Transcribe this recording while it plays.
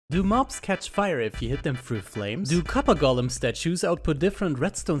Do mobs catch fire if you hit them through flames? Do Copper Golem statues output different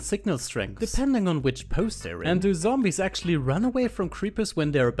redstone signal strengths, depending on which post they're in? And do zombies actually run away from creepers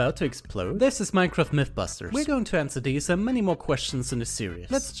when they're about to explode? This is Minecraft Mythbusters. We're going to answer these and many more questions in the series.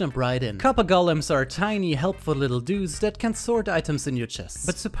 Let's jump right in. Copper Golems are tiny, helpful little dudes that can sort items in your chest.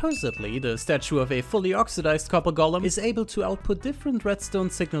 But supposedly, the statue of a fully oxidized Copper Golem is able to output different redstone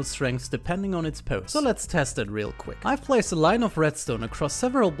signal strengths depending on its post. So let's test it real quick. I've placed a line of redstone across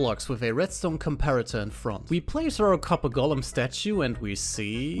several blocks with a redstone comparator in front. We place our Copper Golem statue and we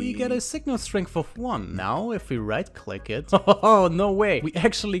see we get a signal strength of 1. Now if we right click it, oh no way, we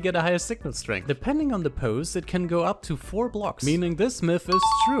actually get a higher signal strength. Depending on the pose, it can go up to 4 blocks, meaning this myth is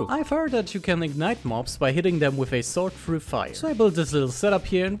true. I've heard that you can ignite mobs by hitting them with a sword through fire. So I built this little setup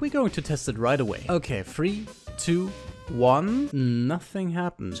here and we're going to test it right away. Okay, 3, 2, 1. Nothing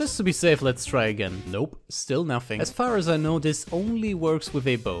happened. Just to be safe, let's try again. Nope, still nothing. As far as I know, this only works with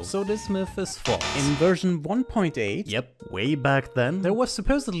a bow, so this myth is false. In version 1.8, yep, way back then, there was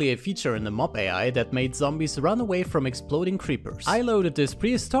supposedly a feature in the mob AI that made zombies run away from exploding creepers. I loaded this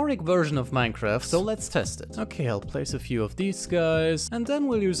prehistoric version of Minecraft, so let's test it. Okay, I'll place a few of these guys, and then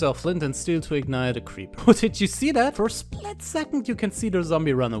we'll use our flint and steel to ignite a creeper. Oh, did you see that? For a split second you can see the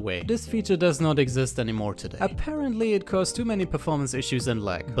zombie run away. This feature does not exist anymore today. Apparently it caused too many performance issues and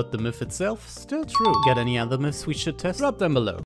lag, but the myth itself, still true. Get any other myths we should test? Drop them below.